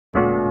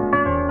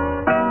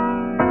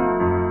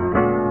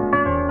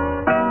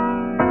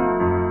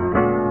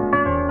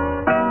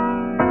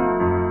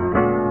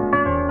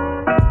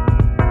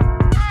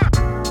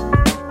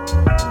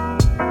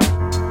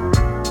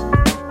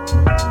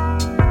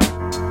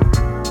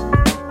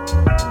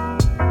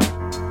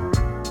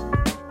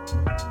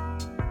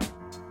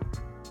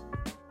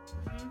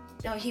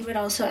He would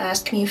also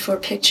ask me for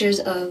pictures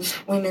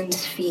of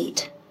women's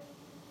feet.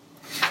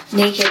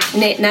 Naked,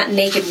 not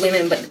naked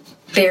women, but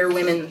bare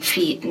women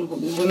feet and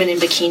women in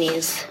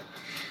bikinis.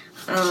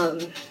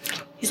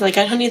 He's like,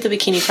 I don't need the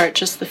bikini part,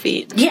 just the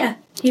feet. Yeah,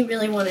 he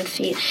really wanted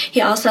feet. He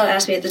also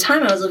asked me, at the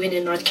time I was living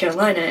in North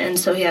Carolina, and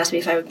so he asked me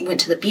if I went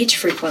to the beach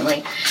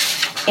frequently.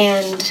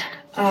 And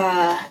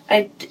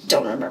I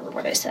don't remember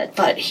what I said,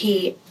 but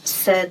he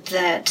said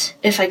that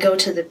if I go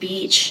to the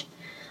beach,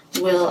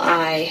 will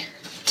I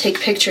take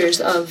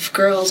pictures of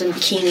girls in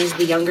bikinis,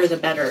 the younger the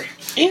better.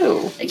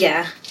 Ew.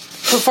 Yeah.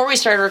 Before we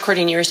started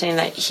recording, you were saying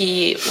that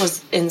he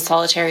was in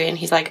solitary, and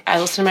he's like,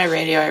 I listen to my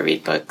radio, I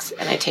read books,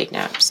 and I take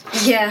naps.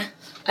 Yeah.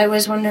 I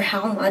always wonder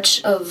how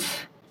much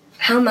of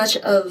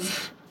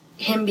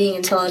him being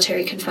in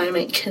solitary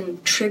confinement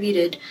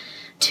contributed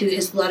to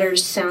his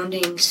letters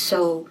sounding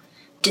so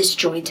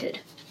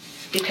disjointed.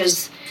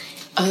 Because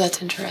oh,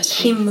 that's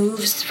interesting. He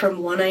moves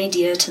from one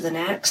idea to the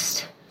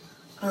next.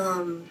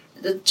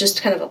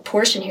 Just kind of a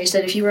portion here. He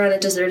said, if you were on a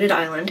deserted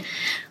island,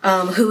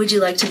 who would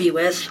you like to be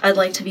with? I'd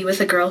like to be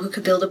with a girl who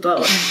could build a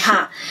boat.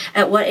 Ha!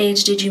 At what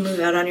age did you move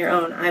out on your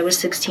own? I was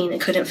 16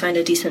 and couldn't find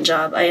a decent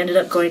job. I ended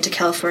up going to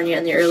California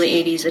in the early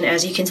 80s, and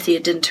as you can see,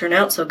 it didn't turn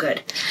out so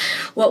good.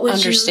 What would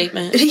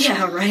Understatement.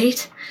 Yeah,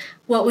 right?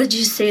 What would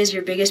you say is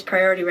your biggest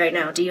priority right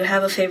now? Do you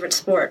have a favorite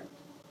sport?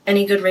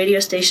 Any good radio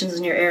stations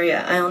in your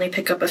area? I only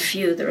pick up a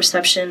few. The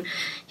reception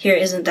here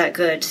isn't that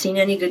good. Seen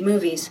any good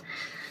movies?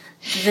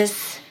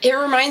 It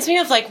reminds me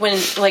of when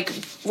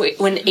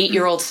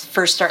 8-year-olds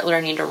first start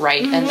learning to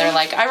write, and they're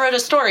like, I wrote a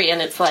story,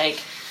 and it's like,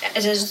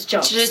 it is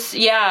jokes.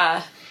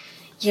 Yeah.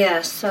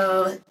 Yeah,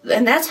 so,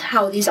 and that's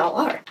how these all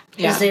are.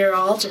 Yeah. They're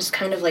all just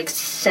kind of like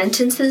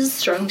sentences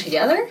strung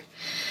together.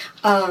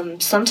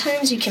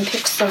 Sometimes you can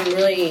pick some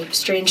really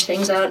strange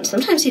things out, and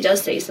sometimes he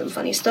does say some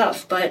funny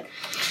stuff, but...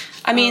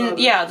 I mean,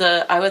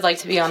 I would like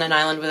to be on an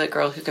island with a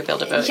girl who could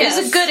build a boat. Yes.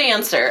 It's a good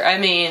answer. I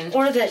mean...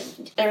 Or that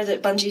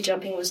bungee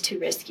jumping was too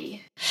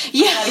risky.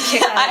 Yeah,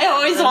 I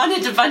always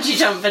wanted to bungee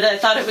jump, but I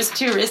thought it was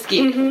too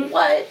risky. Mm-hmm.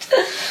 What?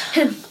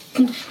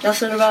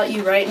 Nothing about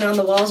you writing on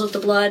the walls with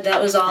the blood.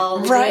 That was all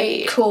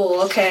right.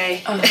 Cool,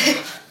 okay.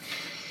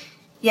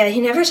 Yeah,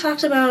 he never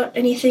talked about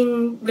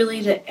anything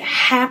really that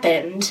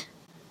happened.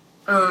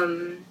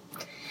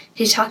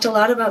 He talked a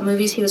lot about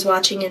movies he was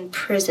watching in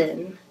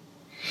prison.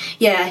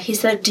 Yeah, he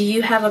said, do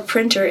you have a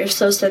printer? If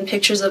so, send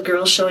pictures of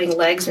girls showing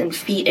legs and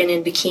feet and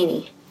in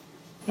bikini.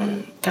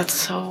 That's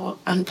so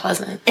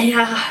unpleasant.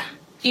 Yeah.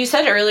 You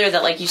said earlier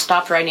that, you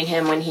stopped writing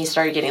him when he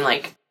started getting,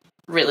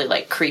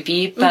 really,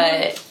 creepy,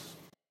 but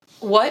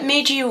what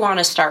made you want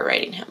to start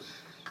writing him?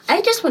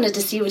 I just wanted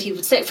to see what he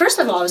would say. First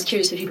of all, I was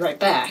curious if he'd write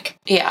back.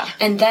 Yeah.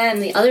 And then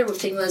the other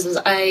thing was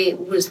I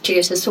was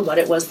curious as to what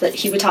it was that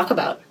he would talk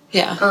about.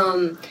 Yeah.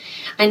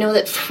 I know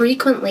that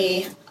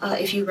frequently,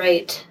 if you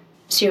write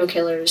serial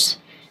killers,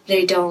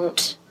 they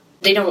don't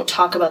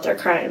talk about their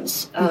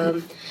crimes.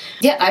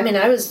 Yeah, I mean,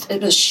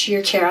 it was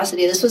sheer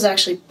curiosity. This was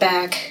actually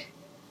back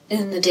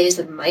in the days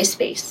of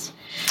MySpace.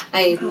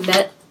 I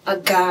met a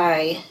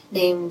guy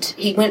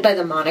he went by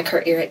the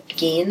moniker Eric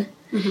Gein,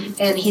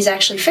 and he's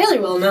actually fairly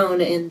well known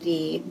in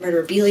the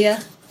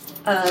murderabilia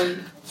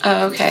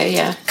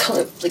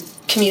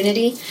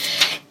community,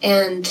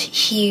 and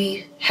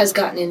he has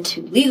gotten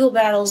into legal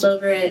battles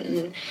over it,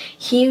 and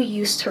he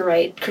used to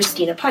write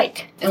Christina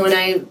Pike. And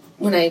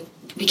when I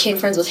became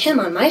friends with him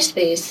on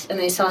MySpace,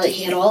 and I saw that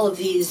he had all of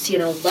these,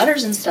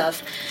 letters and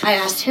stuff, I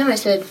asked him, I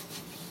said,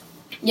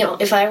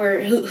 if I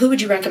were, who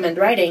would you recommend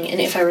writing? And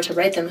if I were to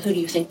write them, who do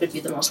you think would be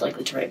the most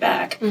likely to write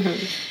back?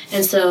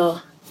 And so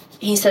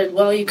he said,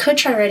 well, you could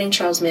try writing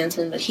Charles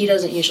Manson, but he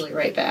doesn't usually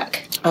write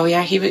back. Oh,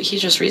 yeah, he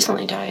just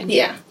recently died.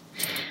 Yeah.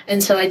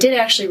 And so I did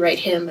actually write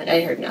him, but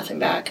I heard nothing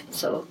back,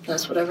 so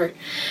that's whatever.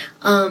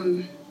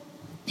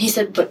 He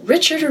said, but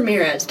Richard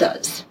Ramirez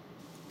does.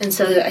 And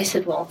so I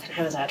said, well, can I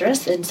have his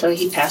address? And so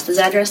he passed his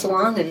address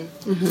along, and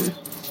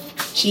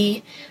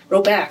he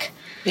wrote back.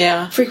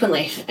 Yeah.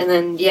 Frequently. And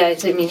then,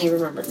 he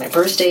remembered my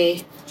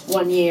birthday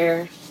one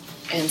year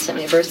and sent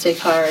me a birthday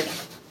card.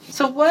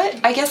 So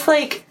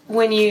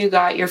when you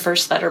got your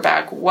first letter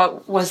back,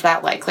 what was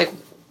that like?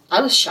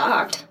 I was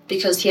shocked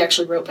because he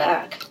actually wrote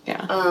back.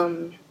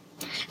 Yeah.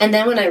 And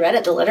then when I read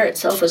it, the letter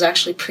itself was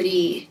actually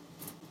pretty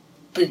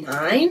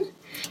benign.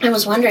 I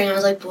was wondering, I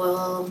was like,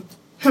 well,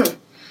 I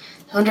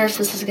wonder if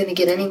this is going to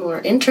get any more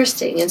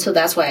interesting. And so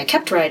that's why I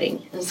kept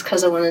writing. It's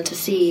because I wanted to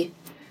see,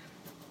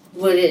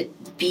 would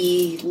it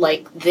be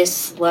like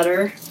this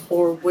letter,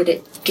 or would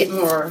it get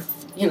more,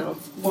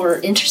 more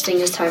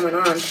interesting as time went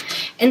on?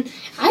 And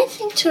I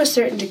think to a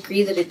certain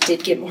degree that it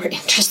did get more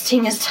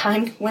interesting as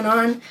time went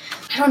on.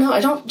 I don't know.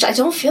 I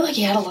don't feel like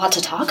he had a lot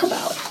to talk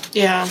about.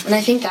 Yeah. And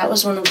I think that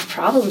was one of the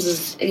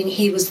problems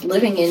he was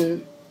living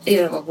in,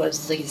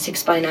 was like a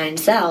 6x9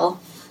 cell,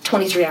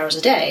 23 hours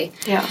a day.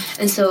 Yeah.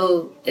 And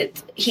so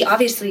he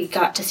obviously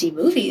got to see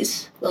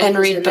movies. And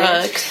read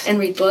books. And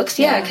read books,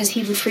 yeah, because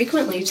he would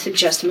frequently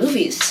suggest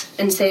movies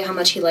and say how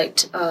much he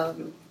liked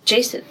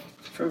Jason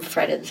from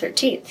Friday the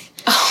 13th.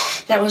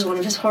 Oh. That was one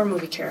of his horror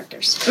movie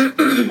characters.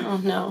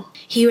 Oh, no.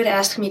 He would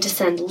ask me to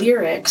send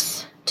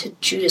lyrics to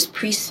Judas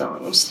Priest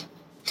songs.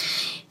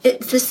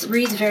 This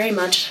reads very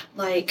much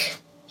like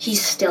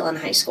he's still in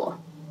high school.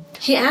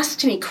 He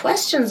asked me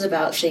questions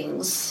about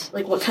things,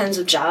 like what kinds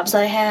of jobs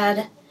I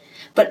had,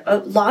 but a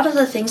lot of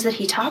the things that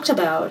he talked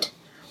about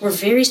were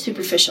very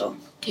superficial.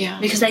 Yeah.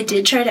 Because I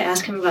did try to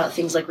ask him about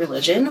things like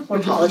religion or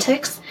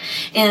politics,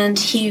 and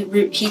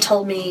he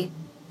told me,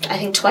 I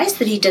think twice,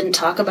 that he didn't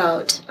talk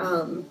about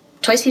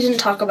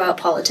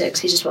politics.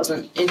 He just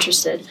wasn't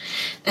interested.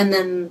 And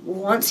then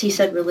once he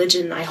said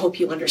religion, I hope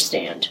you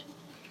understand.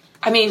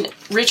 I mean,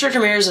 Richard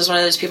Ramirez is one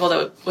of those people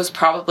that was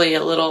probably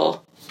a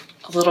little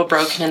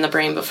broken in the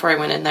brain before I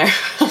went in there.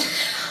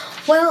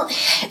 Well,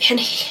 and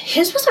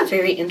his was a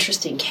very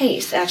interesting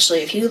case,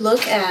 actually. If you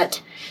look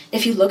at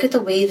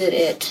the way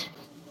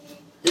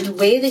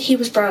that he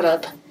was brought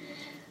up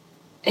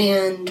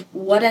and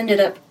what ended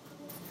up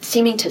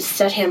seeming to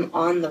set him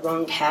on the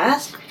wrong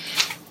path,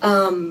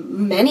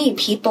 many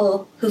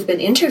people who've been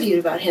interviewed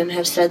about him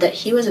have said that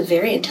he was a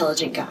very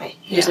intelligent guy.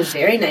 He was a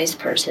very nice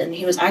person.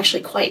 He was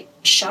actually quite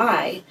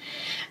shy.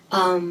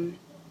 And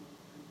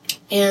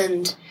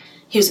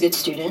he was a good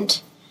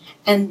student.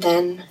 And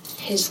then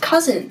his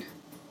cousin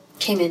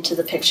came into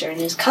the picture, and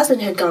his cousin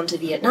had gone to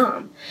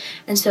Vietnam.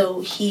 And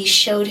so he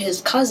showed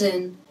his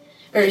cousin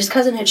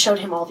had showed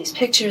him all these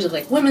pictures of,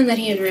 like, women that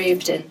he had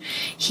raped, and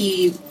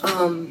he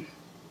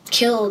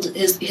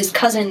his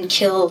cousin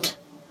killed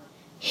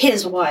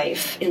his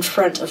wife in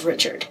front of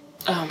Richard.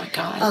 Oh, my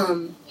God.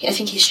 I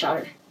think he shot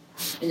her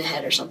in the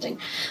head or something.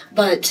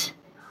 But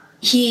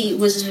he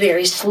was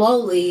very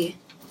slowly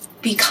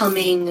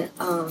becoming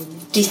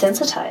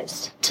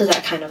desensitized to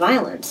that kind of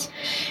violence.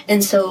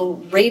 And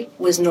so rape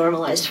was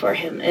normalized for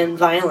him, and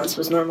violence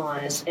was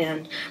normalized,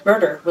 and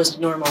murder was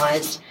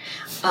normalized.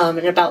 And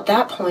about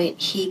that point,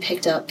 he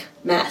picked up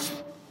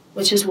meth,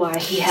 which is why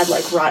he had,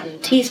 like, rotten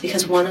teeth,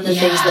 because one of the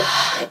things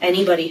that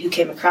anybody who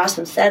came across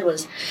him said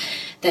was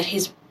that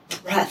his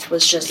breath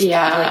was just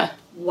like,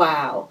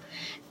 wow.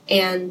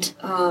 And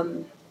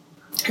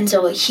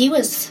so he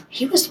was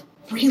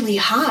really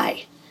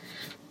high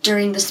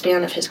during the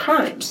span of his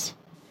crimes.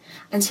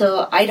 And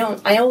so I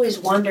always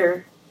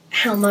wonder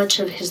how much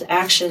of his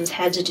actions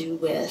had to do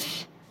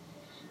with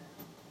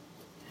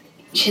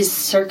his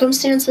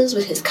circumstances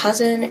with his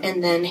cousin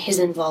and then his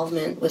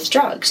involvement with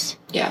drugs.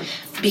 Yeah.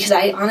 Because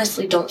I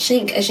honestly don't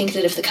think, I think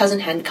that if the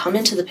cousin hadn't come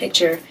into the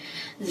picture,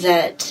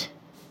 that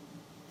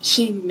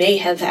he may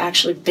have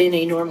actually been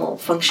a normal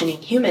functioning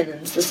human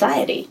in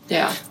society.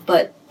 Yeah.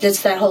 But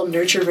it's that whole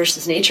nurture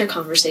versus nature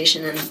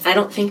conversation, and I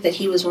don't think that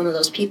he was one of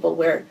those people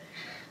where,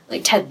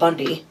 like Ted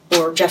Bundy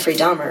or Jeffrey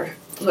Dahmer,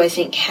 who I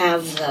think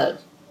have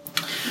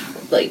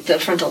the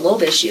frontal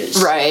lobe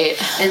issues. Right.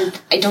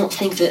 And I don't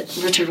think that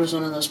Richard was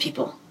one of those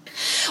people.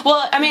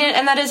 Well, I mean,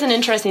 and that is an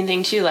interesting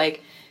thing, too.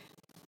 Like,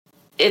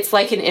 it's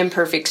like an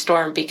imperfect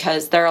storm,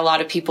 because there are a lot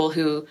of people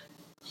who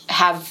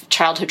have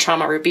childhood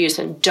trauma or abuse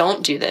and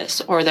don't do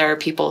this. Or there are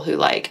people who,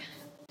 like,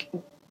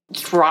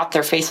 rot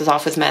their faces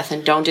off with meth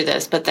and don't do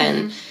this. But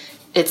then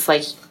it's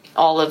like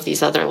all of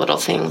these other little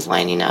things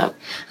lining up.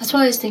 That's why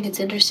I always think it's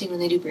interesting when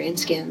they do brain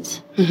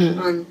scans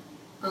on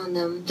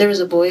them. There was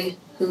a boy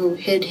who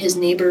hid his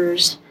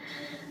neighbors.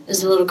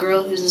 There's a little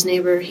girl who's his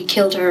neighbor. He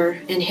killed her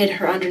and hid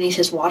her underneath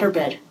his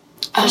waterbed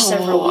for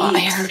several weeks. I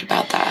heard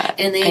about that.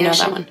 And I know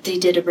that one. They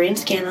did a brain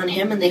scan on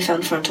him, and they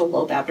found frontal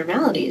lobe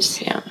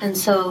abnormalities. Yeah. And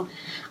so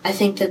I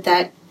think that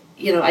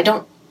I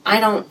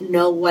don't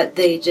know what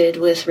they did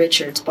with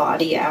Richard's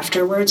body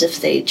afterwards, if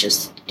they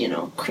just,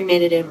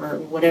 cremated him or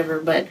whatever,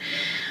 but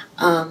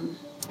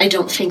I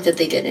don't think that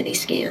they did any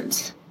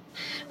scans.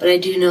 But I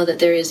do know that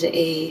there is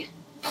a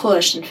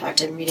push. In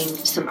fact, I'm reading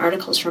some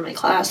articles from my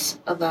class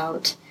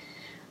about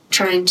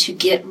trying to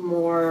get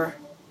more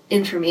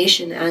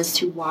information as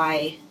to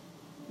why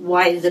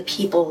the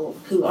people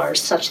who are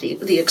such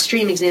the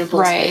extreme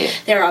examples,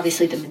 right, they're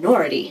obviously the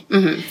minority.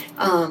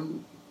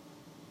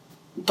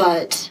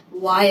 But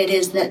why it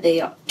is that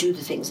they do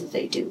the things that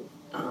they do.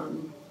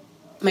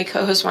 My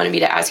co-host wanted me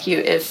to ask you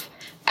if,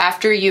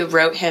 after you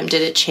wrote him,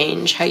 did it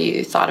change how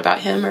you thought about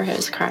him or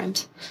his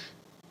crimes?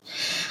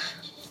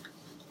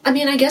 I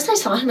mean, I guess I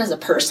saw him as a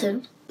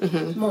person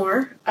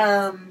more.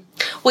 Well,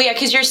 yeah,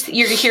 because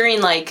you're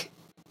hearing, like,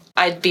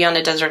 I'd be on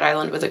a desert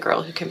island with a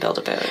girl who can build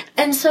a boat.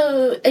 And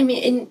so, I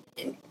mean,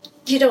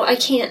 I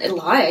can't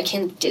lie.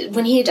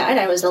 When he died,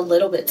 I was a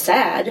little bit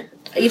sad,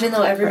 even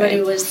though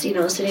everybody was,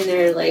 sitting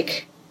there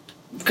like,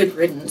 good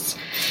riddance.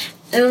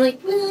 And I'm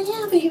like, well,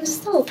 yeah, but he was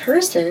still a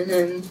person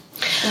and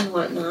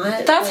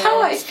whatnot. That's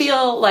how I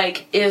feel,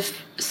 like,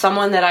 if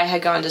someone that I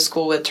had gone to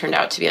school with turned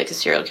out to be, like, a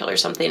serial killer or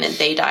something and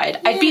they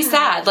died, I'd be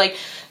sad. Like,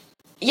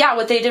 yeah,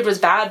 what they did was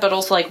bad, but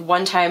also, like,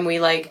 one time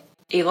we, like,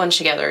 ate lunch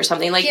together or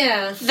something. Like,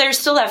 there's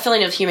still that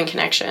feeling of human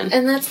connection.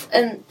 And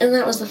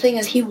that was the thing,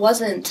 is he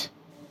wasn't...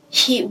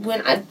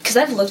 Because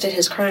I've looked at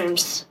his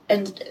crimes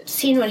and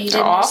seen what he did.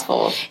 They're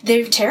awful.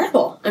 They're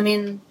terrible. I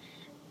mean,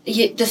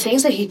 the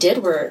things that he did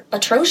were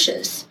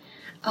atrocious.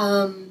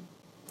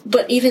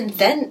 But even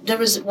then, there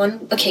was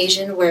one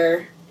occasion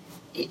where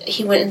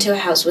he went into a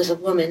house with a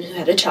woman who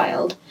had a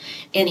child,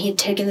 and he'd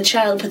taken the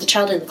child, put the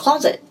child in the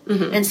closet,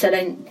 and said,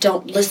 "I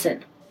don't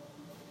listen,"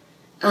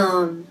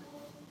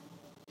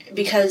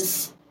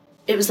 because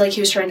it was like he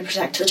was trying to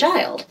protect the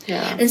child.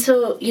 Yeah. And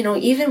so,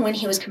 even when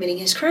he was committing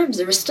his crimes,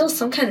 there was still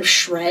some kind of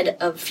shred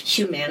of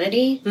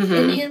humanity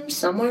in him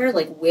somewhere,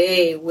 like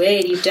way,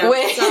 way deep down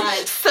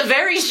inside. It's a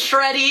very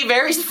shreddy,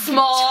 very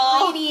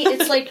small. Tiny,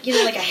 it's like,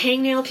 like a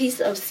hangnail piece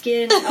of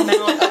skin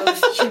amount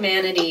of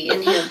humanity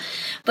in him.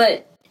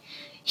 But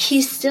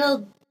he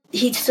still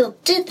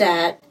did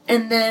that.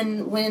 And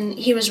then when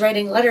he was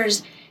writing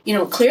letters,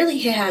 clearly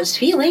he has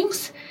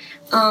feelings.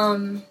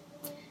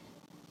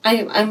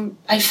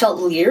 I felt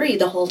leery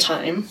the whole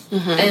time,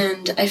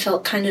 and I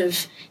felt kind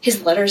of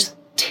his letters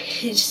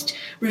just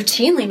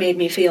routinely made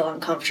me feel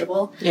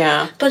uncomfortable.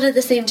 Yeah. But at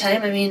the same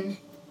time, I mean,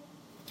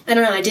 I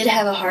don't know, I did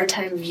have a hard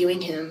time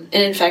viewing him,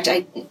 and in fact,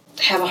 I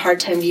have a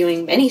hard time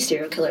viewing many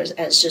serial killers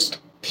as just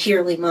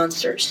purely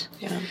monsters.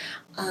 Yeah.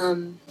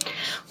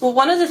 Well,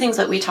 one of the things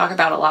that we talk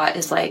about a lot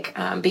is like,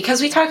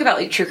 because we talk about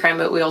like true crime,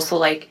 but we also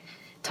like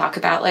talk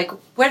about like,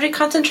 where did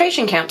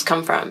concentration camps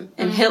come from?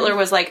 And Hitler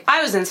was like,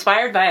 I was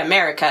inspired by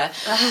America.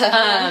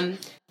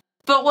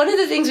 But one of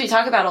the things we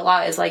talk about a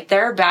lot is like,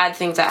 there are bad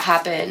things that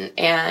happen,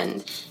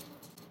 and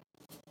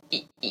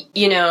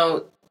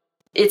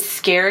it's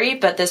scary,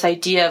 but this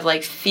idea of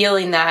like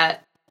feeling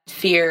that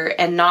fear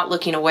and not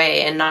looking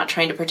away and not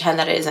trying to pretend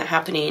that it isn't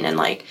happening, and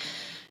like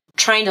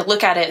trying to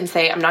look at it and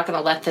say, I'm not going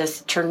to let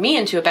this turn me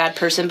into a bad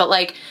person, but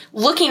like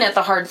looking at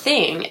the hard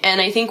thing.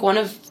 And I think one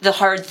of the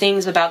hard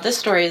things about this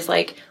story is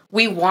like,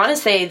 we want to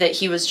say that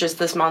he was just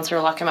this monster,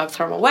 lock him up,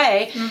 throw him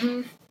away.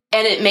 And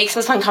it makes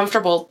us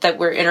uncomfortable that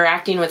we're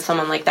interacting with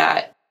someone like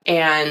that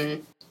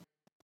and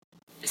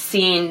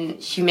seeing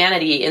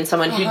humanity in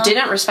someone who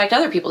didn't respect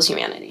other people's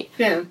humanity.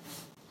 Yeah.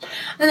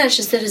 And that's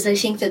just it, is I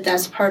think that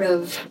that's part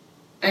of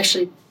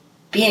actually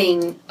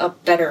being a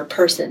better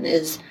person,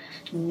 is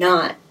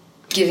not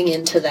giving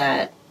into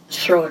that,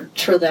 throw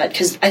that,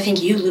 because I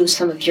think you lose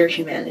some of your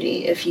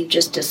humanity if you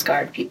just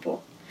discard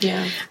people.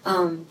 Yeah.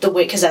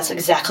 Because that's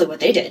exactly what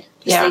they did.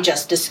 Yeah. They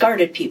just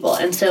discarded people.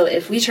 And so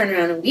if we turn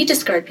around and we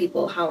discard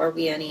people, how are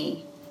we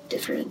any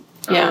different?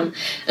 Yeah.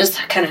 That's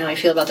kind of how I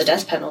feel about the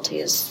death penalty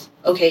is,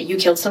 okay, you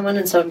killed someone,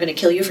 and so I'm going to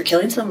kill you for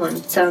killing someone.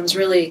 It sounds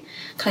really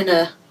kind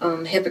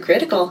of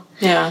hypocritical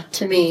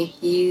to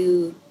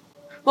me.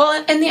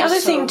 Well, and the other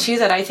thing, too,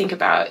 that I think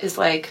about is,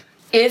 like,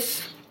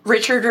 if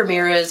Richard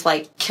Ramirez,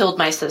 like, killed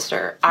my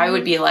sister, I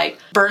would be like,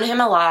 burn him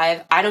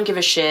alive, I don't give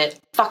a shit,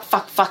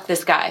 fuck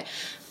this guy.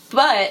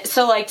 But,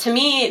 so, like, to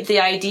me,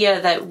 the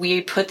idea that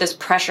we put this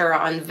pressure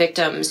on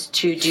victims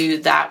to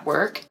do that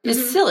work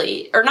is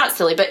silly. Or not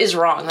silly, but is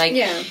wrong. Like,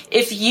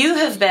 if you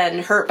have been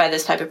hurt by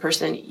this type of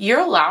person,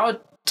 you're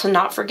allowed to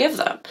not forgive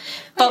them.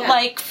 But,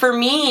 like, for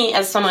me,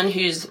 as someone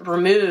who's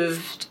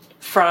removed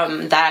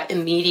from that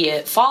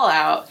immediate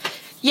fallout,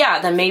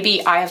 then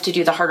maybe I have to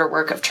do the harder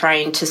work of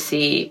trying to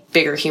see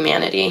bigger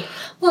humanity.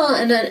 Well,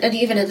 and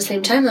even at the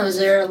same time, though, is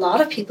there are a lot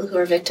of people who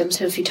are victims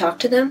who, if you talk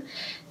to them,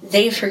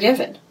 they've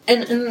forgiven.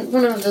 And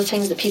one of the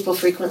things that people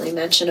frequently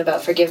mention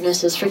about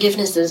forgiveness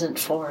isn't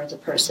for the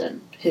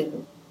person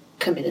who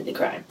committed the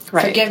crime.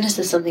 Right. Forgiveness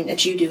is something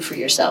that you do for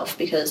yourself,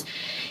 because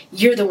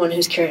you're the one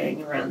who's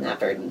carrying around that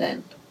burden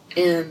then.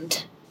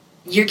 And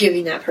you're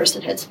giving that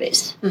person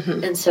headspace.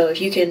 And so if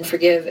you can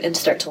forgive and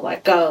start to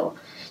let go,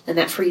 then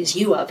that frees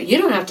you up. You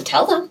don't have to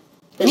tell them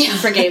that you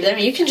forgave them.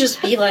 You can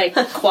just be like,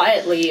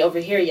 quietly over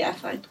here, yeah,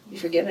 fine, you're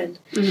forgiven.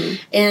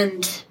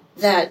 And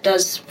that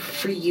does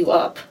free you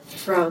up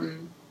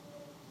from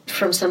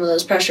some of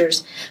those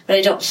pressures. But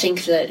I don't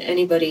think that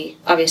anybody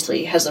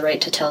obviously has the right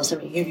to tell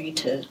somebody, you need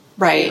to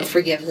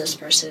forgive this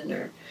person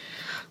or...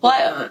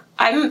 Well,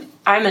 I'm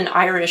an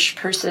Irish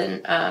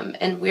person,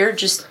 and we're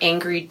just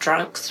angry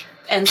drunks.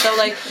 And so,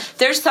 like,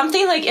 there's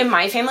something, like, in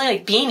my family,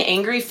 like, being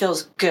angry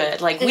feels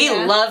good. Like, we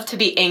love to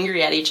be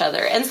angry at each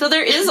other. And so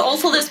there is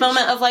also this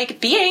moment of,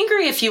 like, be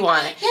angry if you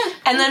want. Yeah.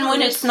 And then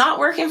when it's not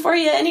working for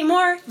you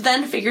anymore,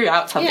 then figure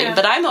out something. Yeah.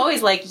 But I'm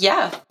always like,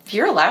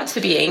 you're allowed to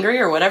be angry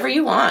or whatever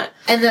you want.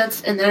 And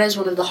that is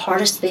one of the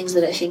hardest things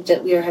that I think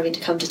that we are having to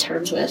come to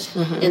terms with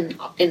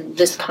in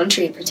this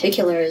country in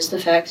particular, is the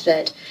fact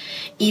that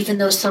even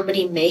though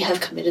somebody may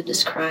have committed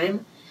this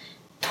crime,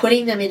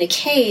 putting them in a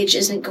cage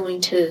isn't going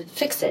to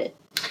fix it.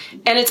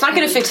 And it's not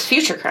going to fix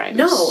future crimes.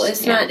 No,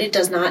 it's not. It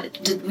does not.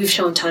 We've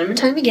shown time and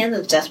time again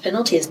that the death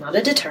penalty is not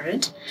a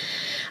deterrent.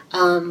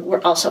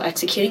 We're also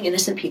executing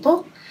innocent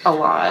people. A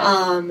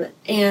lot.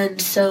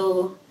 And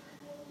so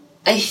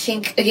I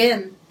think,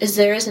 again,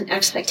 there is an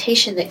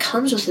expectation that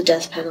comes with the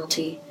death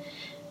penalty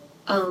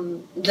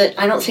that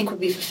I don't think would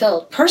be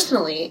fulfilled.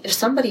 Personally, if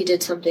somebody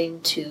did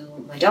something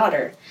to my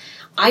daughter,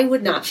 I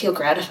would not feel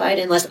gratified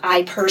unless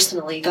I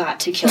personally got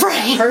to kill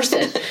that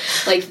person.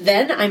 Like,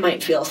 then I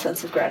might feel a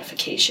sense of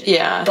gratification.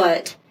 Yeah.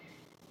 But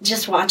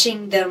just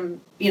watching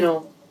them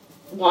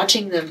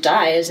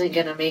die isn't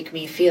going to make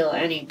me feel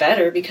any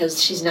better,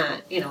 because she's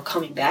not,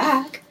 coming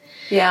back.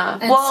 Yeah.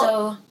 And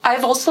well,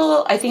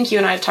 I think you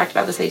and I have talked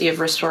about this idea of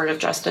restorative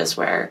justice,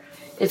 where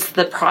it's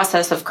the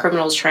process of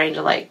criminals trying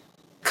to, like,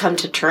 come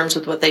to terms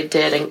with what they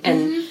did.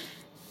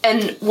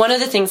 And one of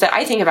the things that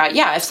I think about,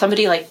 if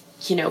somebody, like,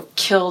 you know,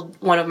 killed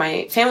one of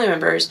my family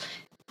members,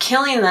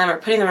 killing them or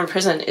putting them in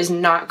prison is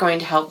not going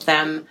to help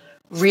them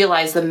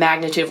realize the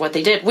magnitude of what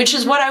they did, which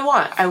is what I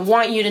want. I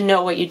want you to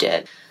know what you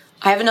did.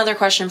 I have another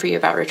question for you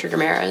about Richard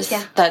Ramirez.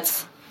 Yeah.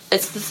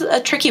 This is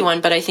a tricky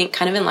one, but I think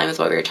kind of in line with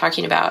what we were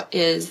talking about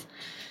is,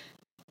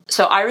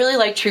 so I really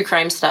like true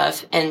crime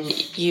stuff, and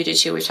you do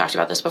too. We've talked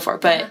about this before,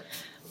 but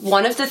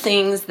one of the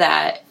things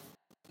that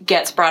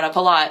gets brought up a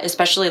lot,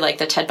 especially like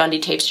the Ted Bundy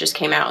tapes just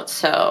came out,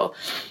 so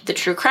the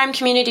true crime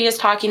community is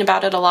talking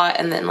about it a lot,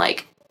 and then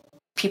like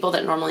people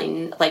that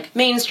normally like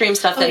mainstream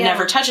stuff that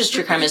never touches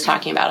true crime is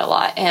talking about it a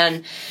lot.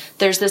 And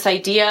there's this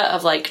idea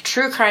of like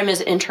true crime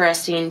is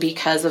interesting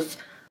because of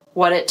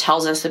what it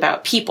tells us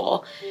about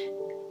people,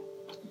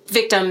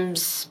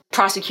 victims,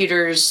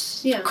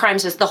 prosecutors,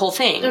 crimes, the whole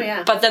thing.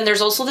 But then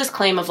there's also this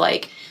claim of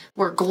like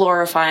we're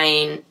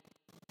glorifying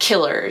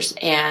killers,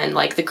 and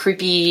like the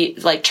creepy,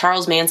 like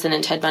Charles Manson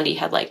and Ted Bundy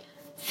had like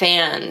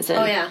fans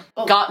and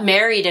got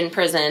married in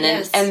prison,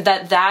 and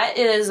that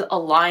is a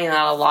line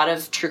that a lot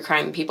of true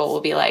crime people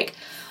will be like,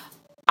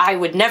 I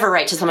would never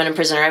write to someone in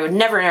prison, or I would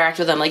never interact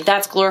with them, like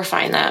that's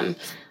glorifying them.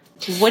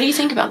 What do you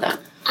think about that?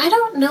 I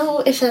don't know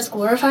if that's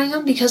glorifying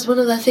them, because one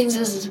of the things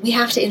is we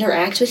have to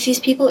interact with these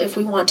people if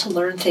we want to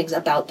learn things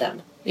about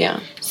them.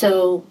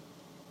 So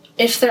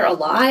if they're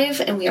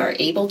alive and we are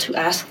able to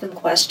ask them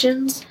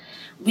questions,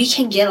 we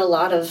can get a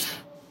lot of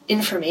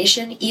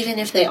information even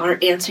if they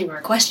aren't answering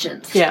our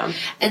questions.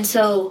 And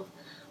so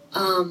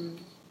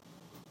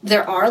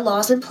there are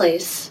laws in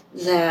place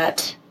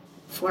that,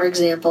 for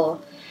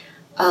example,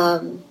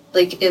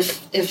 like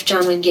if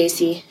John Wayne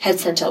Gacy had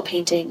sent out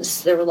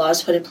paintings, there were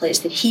laws put in place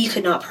that he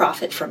could not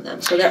profit from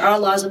them. So there are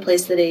laws in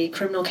place that a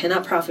criminal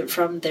cannot profit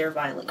from their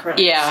violent crimes.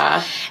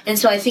 And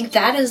so I think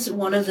that is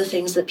one of the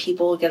things that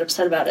people get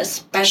upset about,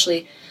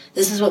 especially,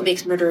 this is what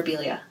makes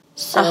murderabilia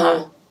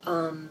so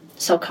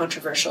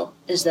controversial,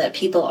 is that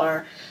people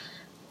are,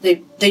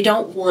 they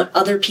don't want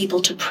other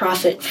people to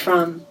profit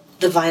from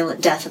the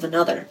violent death of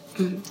another,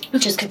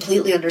 which is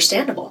completely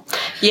understandable.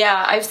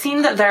 I've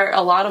seen that there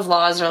a lot of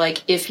laws are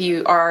like, if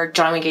you are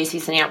John Wayne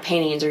Gacy sending out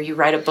paintings, or you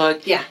write a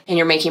book and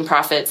you're making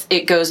profits,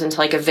 it goes into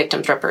like a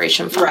victim's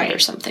reparation fund or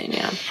something.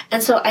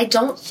 And so I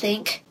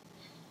think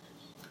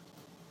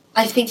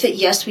that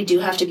yes, we do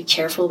have to be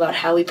careful about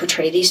how we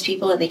portray these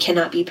people, and they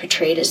cannot be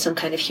portrayed as some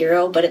kind of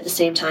hero, but at the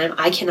same time,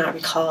 I cannot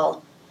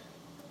recall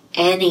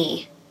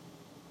any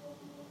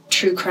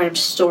true crime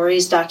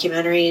stories,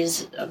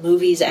 documentaries,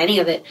 movies, any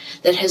of it,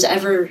 that has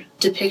ever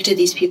depicted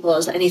these people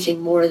as anything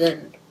more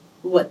than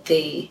what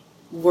they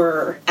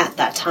were at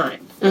that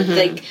time.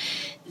 Like,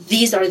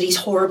 these are these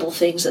horrible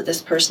things that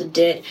this person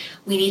did.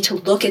 We need to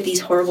look at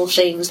these horrible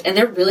things, and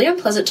they're really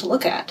unpleasant to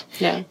look at.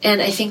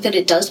 And I think that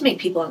it does make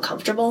people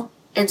uncomfortable.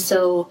 And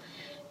so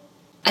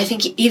I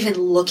think even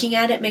looking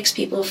at it makes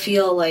people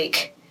feel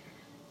like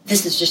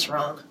this is just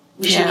wrong.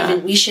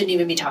 We shouldn't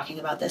even be talking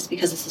about this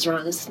because this is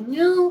wrong.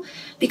 No,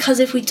 because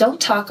if we don't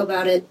talk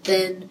about it,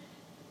 then,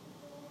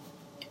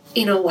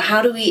 you know,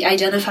 how do we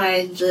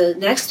identify the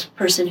next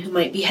person who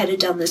might be headed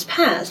down this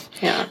path?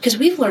 Because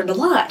we've learned a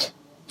lot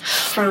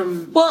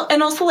from... Well,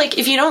 and also, like,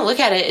 if you don't look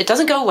at it, it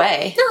doesn't go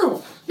away.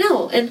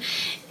 No. And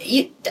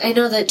I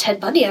know that Ted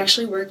Bundy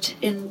actually worked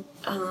in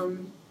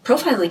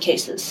profiling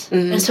cases.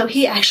 And so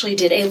he actually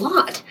did a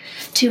lot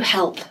to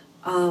help...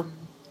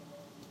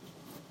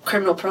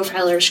 criminal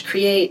profilers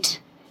create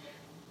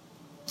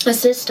a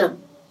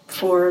system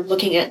for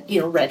looking at,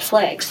 you know, red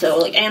flags, so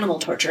like animal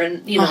torture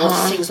and, you know,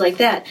 things like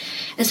that.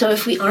 And so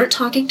if we aren't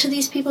talking to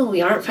these people,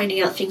 we aren't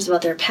finding out things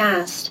about their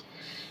past,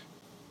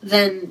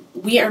 then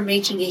we are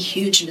making a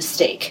huge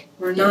mistake.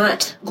 We're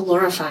not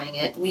glorifying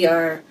it. We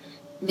are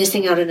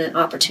missing out on an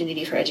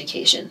opportunity for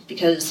education,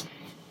 because,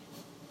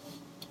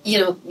 you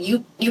know,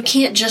 you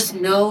can't just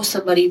know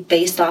somebody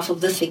based off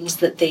of the things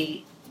that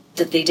they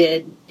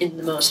did in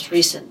the most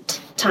recent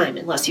time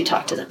unless you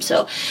talk to them.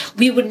 So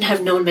we wouldn't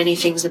have known many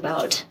things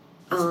about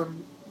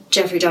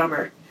Jeffrey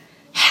Dahmer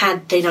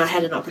had they not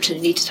had an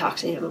opportunity to talk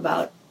to him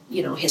about,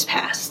 you know, his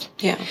past.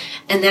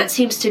 And that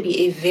seems to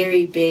be a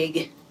very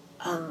big,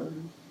 a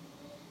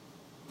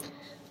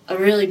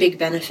really big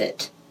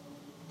benefit,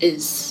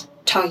 is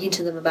talking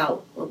to them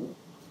about, well,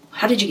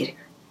 how did you get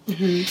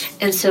here?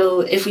 And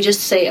so if we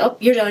just say, oh,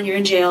 you're done, you're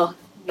in jail,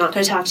 not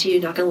going to talk to you,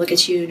 not going to look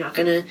at you, not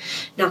going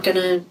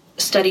to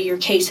study your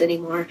case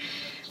anymore.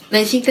 And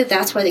I think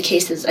that's why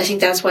cases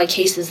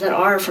that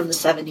are from the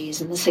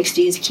 70s and the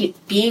 60s keep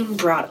being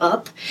brought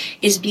up,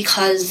 is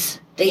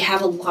because they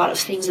have a lot of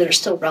things that are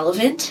still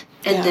relevant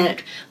and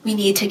that we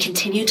need to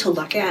continue to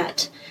look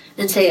at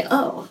and say,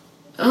 oh,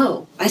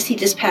 I see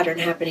this pattern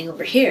happening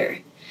over here.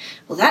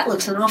 Well, that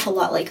looks an awful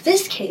lot like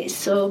this case,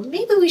 so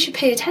maybe we should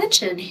pay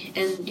attention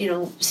and, you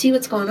know, see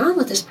what's going on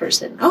with this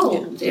person.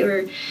 They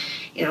were,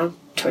 you know,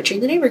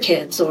 torturing the neighbor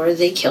kids, or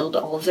they killed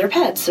all of their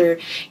pets, or,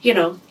 you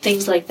know,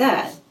 things like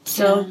that.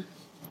 So,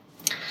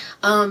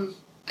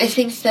 I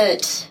think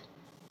that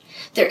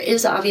there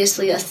is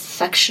obviously a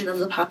section of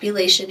the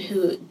population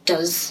who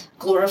does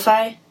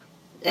glorify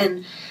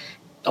and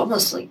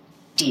almost like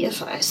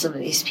deify some of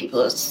these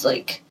people. It's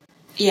like,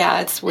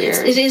 yeah, it's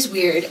weird. It is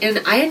weird,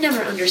 and I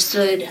never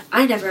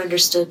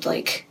understood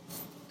like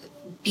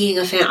being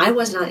a fan. I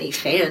was not a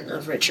fan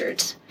of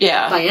Richards,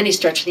 by any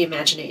stretch of the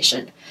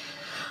imagination.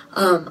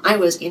 I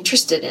was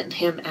interested in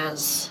him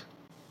as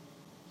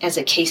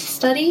a case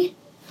study,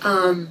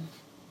 but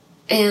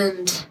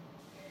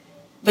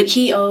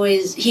he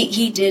always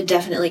he did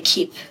definitely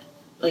keep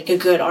like a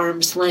good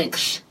arm's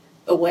length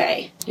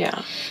away.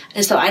 Yeah,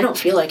 and so I don't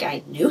feel like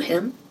I knew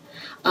him,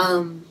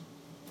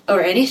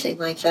 or anything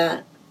like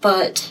that.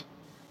 But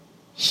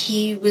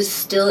he was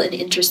still an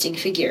interesting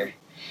figure,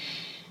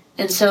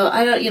 and so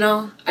I don't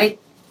know.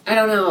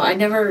 I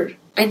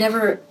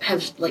never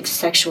have like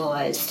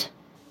sexualized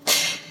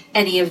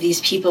any of these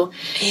people.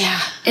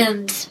 Yeah,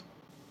 and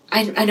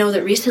I know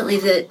that recently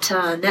that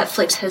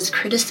Netflix has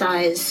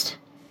criticized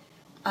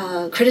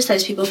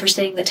people for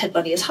saying that Ted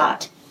Bundy is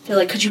hot. They're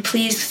like, could you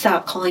please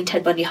stop calling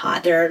Ted Bundy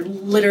hot? There are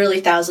literally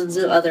thousands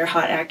of other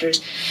hot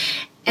actors,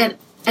 and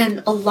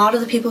a lot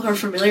of the people who are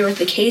familiar with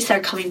the case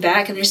are coming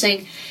back and they're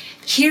saying,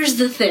 here's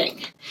the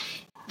thing.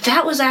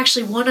 That was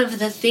actually one of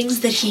the things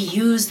that he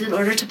used in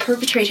order to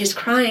perpetrate his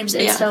crimes.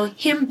 And so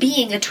him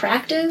being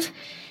attractive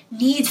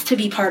needs to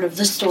be part of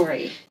the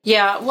story.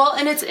 Yeah, well,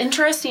 and it's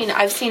interesting.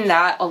 I've seen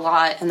that a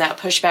lot and that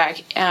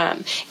pushback.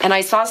 And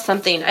I saw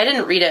something. I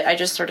didn't read it. I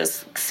just sort of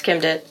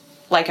skimmed it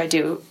like I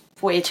do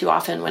way too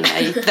often when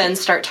I then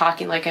start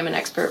talking like I'm an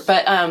expert.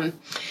 But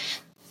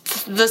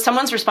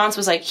someone's response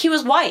was like, he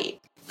was white.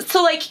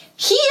 So, like,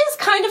 he is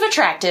kind of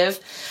attractive,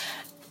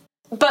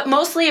 but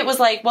mostly it was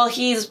like, well,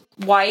 he's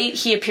white,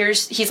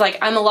 he's like,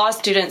 I'm a law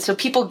student, so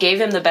people gave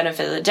him the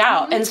benefit of the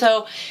doubt. Mm-hmm. And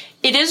so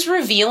it is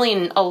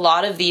revealing a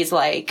lot of these,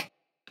 like,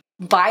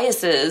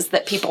 biases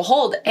that people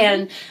hold. Mm-hmm.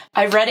 And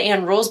I read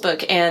Ann Rule's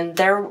book, and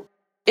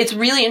it's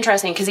really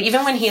interesting, because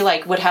even when he,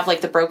 like, would have,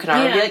 like, the broken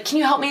arm, and be like, can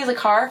you help me with the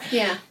car?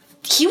 Yeah.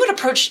 He would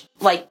approach,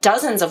 like,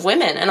 dozens of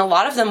women, and a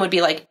lot of them would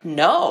be like,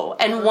 no.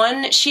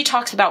 And she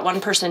talks about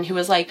one person who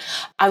was like,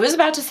 I was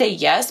about to say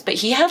yes, but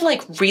he had,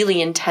 like, really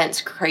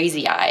intense,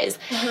 crazy eyes.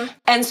 Mm-hmm.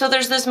 And so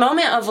there's this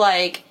moment of,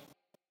 like,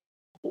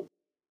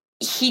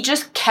 he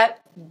just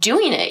kept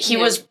doing it. He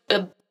was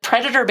a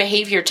predator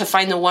behavior to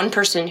find the one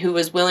person who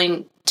was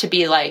willing to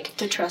be, like...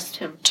 To trust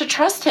him.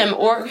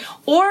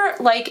 Or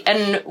like,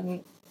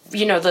 and...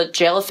 you know, the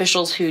jail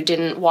officials who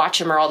didn't watch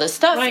him or all this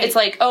stuff. Right. It's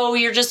like, oh,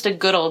 you're just a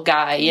good old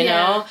guy, you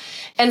know?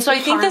 And so I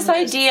think this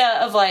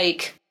idea of,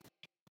 like,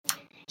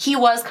 he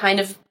was kind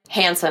of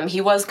handsome. He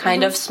was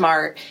kind of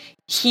smart.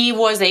 He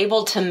was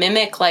able to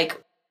mimic,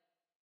 like,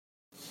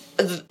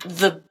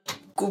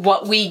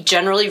 what we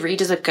generally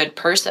read as a good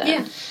person.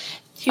 Yeah.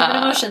 Human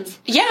emotions.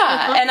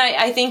 Yeah. And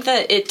I think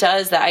that it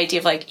does, the idea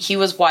of, like, he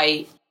was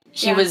white.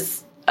 He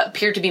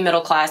appeared to be middle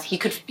class. He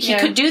could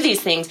do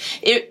these things.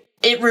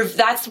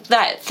 That's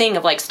that thing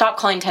of, like, stop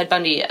calling Ted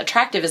Bundy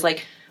attractive, is,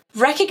 like,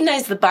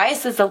 recognize the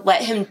biases that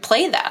let him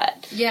play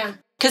that. Yeah.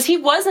 Because he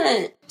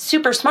wasn't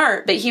super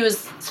smart, but he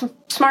was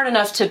smart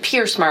enough to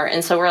appear smart,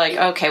 and so we're like,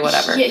 okay,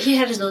 whatever. Yeah, he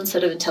had his own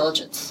set of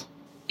intelligence.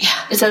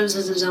 Yeah. It was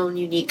his own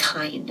unique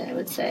kind, I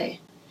would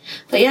say.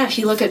 But yeah, if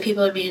you look at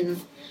people, I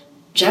mean,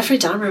 Jeffrey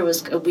Dahmer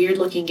was a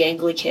weird-looking,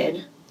 gangly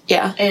kid.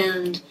 Yeah.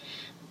 And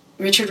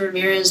Richard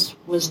Ramirez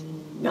was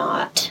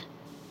not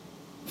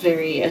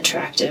very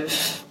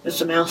attractive with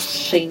the mouth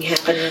thing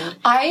happening.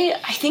 I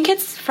think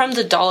it's from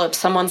the dollop.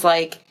 Someone's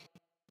like,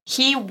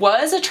 he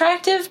was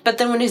attractive, but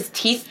then when his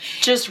teeth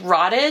just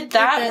rotted,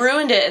 that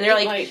ruined it. And they're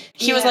like,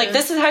 he was like,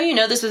 this is how you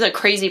know this is a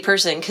crazy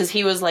person, because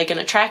he was like an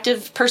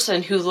attractive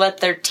person who let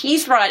their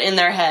teeth rot in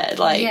their head.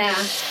 Like,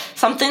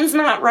 something's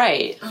not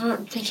right.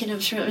 I'm thinking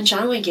of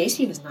John Wayne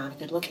Gacy was not a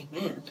good-looking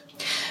man.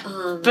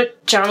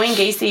 But John Wayne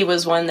Gacy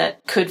was one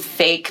that could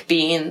fake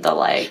being the,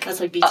 like, that's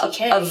like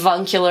BTK.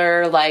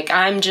 Avuncular, like,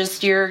 I'm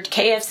just your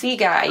KFC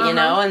guy, you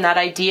know? And that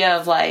idea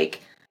of,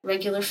 like...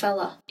 regular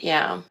fella.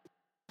 Yeah.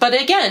 But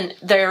again,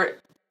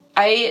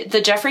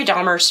 the Jeffrey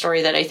Dahmer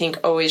story that I think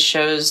always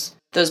shows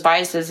those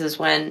biases is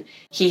when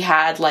he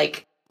had,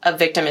 like, a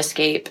victim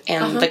escape,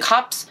 and the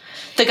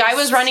guy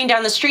was running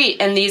down the street,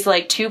 and these,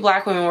 like, two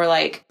black women were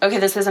like, okay,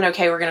 this isn't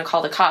okay, we're going to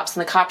call the cops.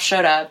 And the cops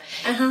showed up,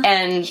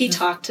 and he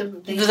talked to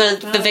them.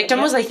 The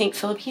victim was, I think,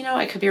 Filipino.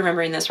 I could be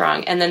remembering this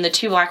wrong. And then the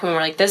two black women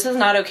were like, this is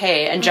not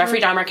okay. And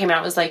Jeffrey Dahmer came out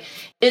and was like,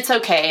 it's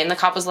okay. And the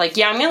cop was like,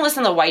 yeah, I'm going to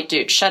listen to the white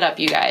dude. Shut up,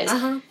 you guys.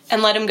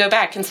 And let him go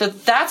back. And so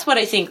that's what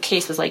I think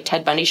cases like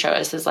Ted Bundy show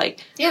us, is, like,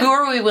 who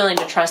are we willing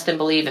to trust and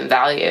believe and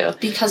value?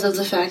 Because of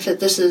the fact that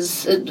this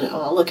is,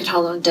 look at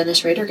how long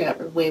Dennis Rader got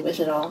away with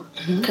it all.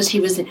 Because he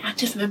was an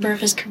active member of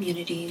his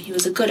community. He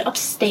was a good,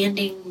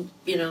 upstanding,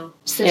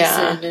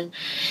 citizen, and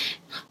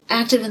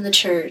active in the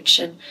church.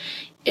 And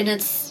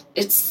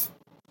it's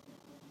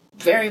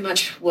very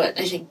much what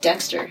I think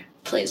Dexter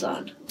plays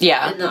on.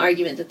 Yeah. And the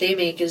argument that they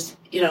make is,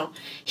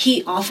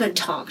 he often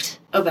talked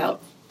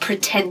about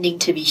pretending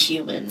to be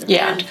human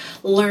and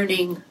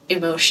learning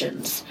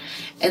emotions.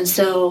 And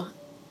so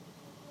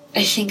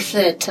I think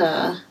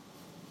that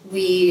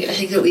I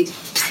think that we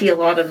see a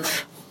lot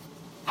of,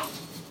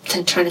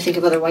 I'm trying to think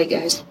of other white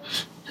guys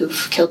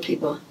who've killed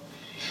people.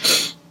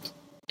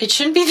 It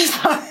shouldn't be this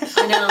hard.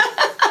 I know.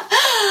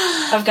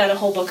 I've got a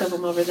whole book of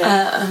them over there.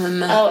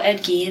 Ed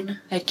Gein.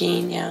 Ed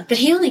Gein, yeah. But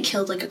he only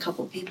killed like a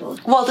couple people.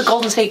 Well, the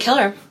Golden State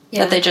Killer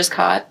that they just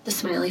caught. The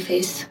smiley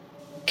face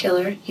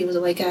killer. He was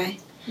a white guy.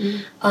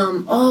 Mm.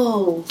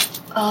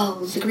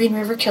 The Green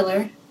River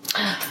Killer.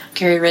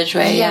 Gary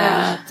Ridgway,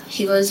 yeah.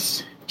 He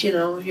was,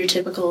 your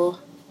typical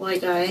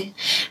white guy.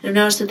 And I've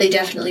noticed that they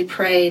definitely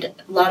a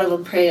lot of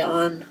them prey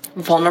on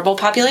vulnerable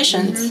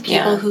populations.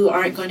 People who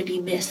aren't going to be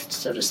missed,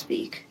 so to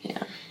speak.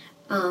 Yeah.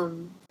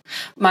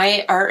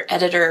 My art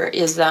editor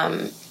is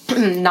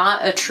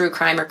not a true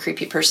crime or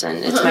creepy person.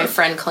 It's my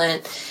friend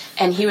Clint.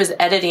 And he was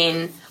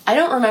editing, I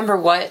don't remember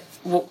what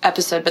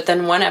episode, but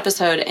then one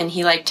episode, and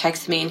he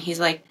texted me and he's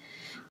like,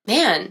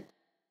 man,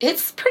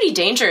 it's pretty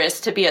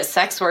dangerous to be a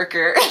sex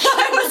worker.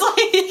 I was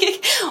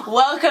like,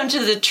 welcome to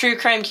the true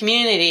crime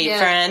community,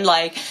 friend.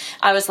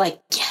 I was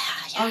like, yeah.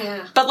 Oh,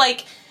 yeah.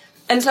 But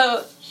and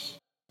so,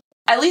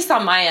 at least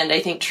on my end, I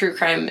think true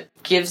crime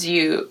gives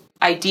you,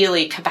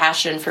 ideally,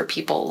 compassion for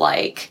people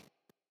like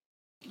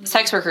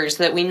sex workers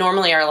that we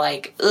normally are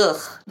like, ugh.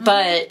 Mm-hmm.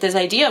 But this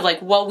idea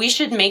of we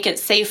should make it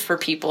safe for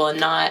people and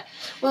not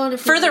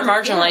further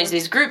marginalize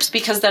these groups,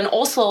 because then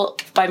also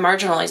by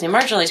marginalizing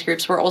marginalized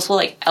groups, we're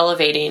also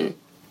elevating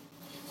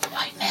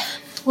white men.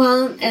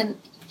 Well, and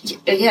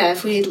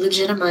if we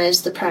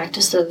legitimize the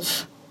practice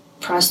of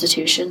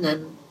prostitution,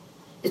 then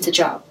it's a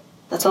job.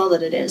 That's all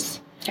that it is.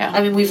 Yeah.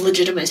 I mean, we've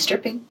legitimized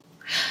stripping.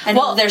 I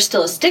know there's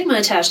still a stigma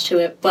attached to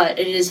it, but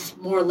it is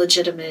more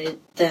legitimate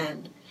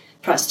than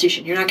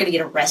prostitution. You're not going to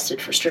get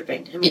arrested for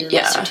stripping. I mean,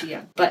 unless you're too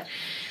young. But,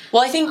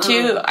 I think,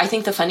 too, I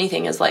think the funny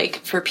thing is,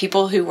 for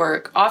people who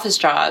work office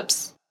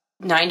jobs,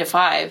 9 to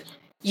 5,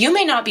 you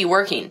may not be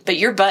working, but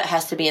your butt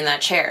has to be in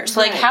that chair.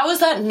 So, how is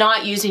that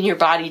not using your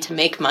body to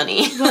make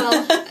money? Well,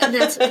 and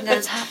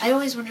that's how, I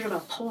always wondered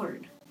about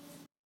porn.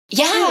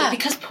 Yeah. Too,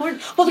 because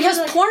porn... Well, because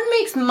porn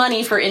makes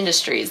money for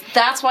industries.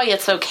 That's why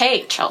it's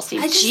okay, Chelsea.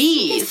 I just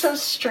think it's so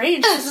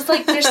strange. Because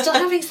it's they're still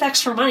having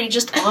sex for money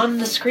just on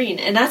the screen.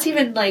 And that's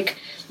even,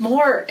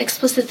 more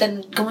explicit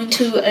than going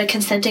to a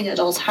consenting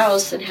adult's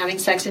house and having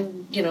sex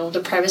in,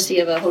 the privacy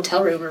of a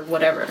hotel room or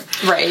whatever.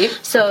 Right.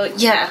 So,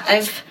 yeah,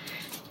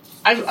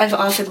 I've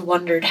often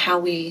wondered how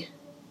we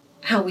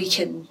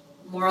can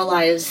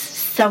moralize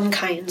some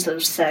kinds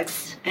of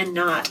sex and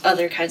not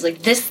other kinds.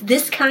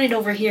 This kind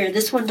over here,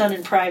 this one done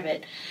in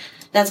private,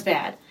 that's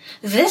bad.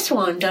 This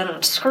one done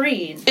on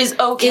screen is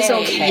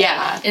okay.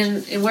 Yeah.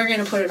 And we're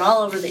going to put it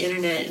all over the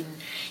internet, and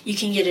you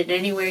can get it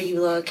anywhere you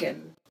look.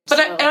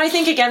 But I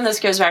think, again, this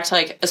goes back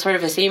to, a sort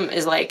of a theme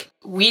is,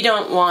 we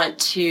don't want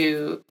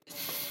to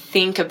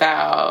think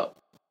about,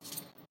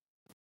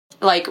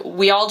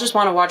 we all just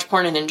want to watch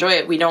porn and enjoy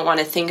it. We don't want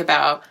to think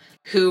about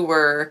who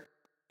we're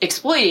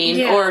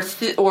exploiting or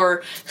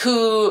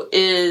who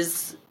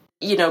is,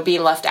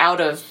 being left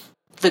out of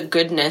the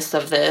goodness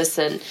of this.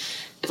 And,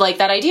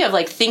 that idea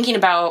of, thinking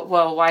about,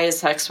 well, why is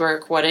sex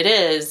work what it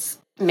is,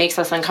 makes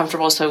us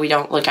uncomfortable, so we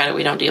don't look at it,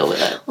 we don't deal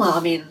with it. Well,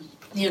 I mean...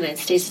 The United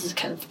States is a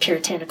kind of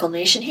puritanical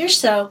nation here,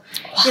 so,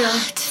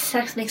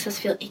 sex makes us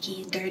feel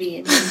icky and dirty.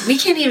 And we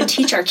can't even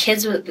teach our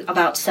kids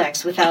about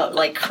sex without,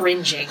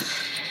 cringing.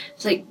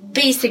 It's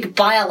basic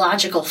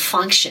biological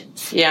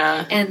functions.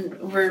 Yeah. And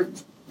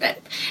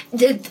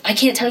I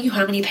can't tell you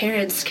how many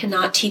parents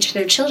cannot teach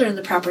their children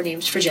the proper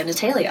names for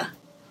genitalia.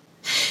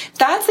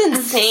 That's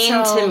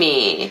insane to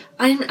me.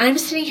 I'm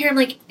sitting here,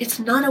 I'm it's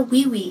not a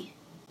wee-wee.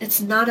 It's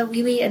not a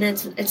wee-wee, and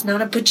it's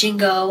not a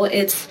bajingo.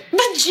 It's...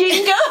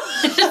 Bajingo?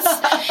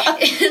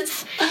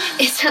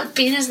 it's a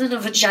penis and a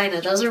vagina.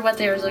 Those are what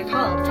they're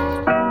called.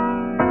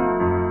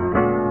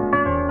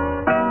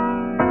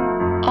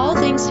 All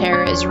Things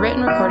Terror is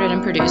written, recorded,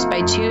 and produced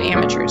by two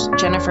amateurs,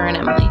 Jennifer and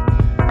Emily.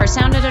 Our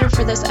sound editor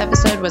for this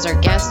episode was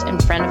our guest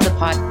and friend of the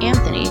pod,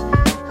 Anthony,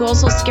 who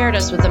also scared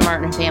us with the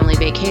Martin family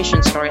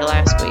vacation story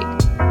last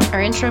week.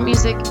 Our intro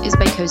music is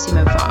by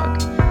Cosimo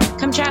Fogg.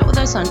 Come chat with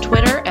us on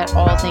Twitter at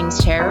All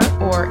Things Terror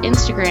or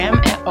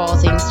Instagram at All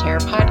Things Terror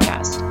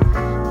Podcast.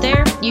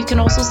 There, you can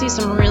also see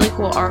some really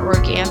cool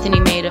artwork Anthony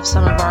made of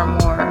some of our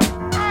more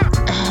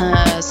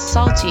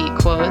salty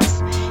quotes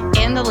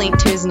and the link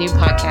to his new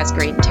podcast,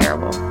 Great and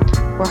Terrible.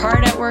 We're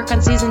hard at work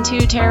on Season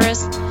 2,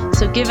 Terrorists,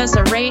 so give us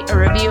a rate, a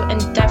review,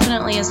 and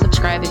definitely a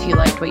subscribe if you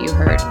liked what you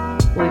heard.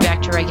 We'll be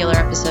back to regular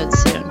episodes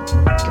soon.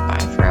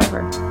 Goodbye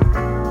forever.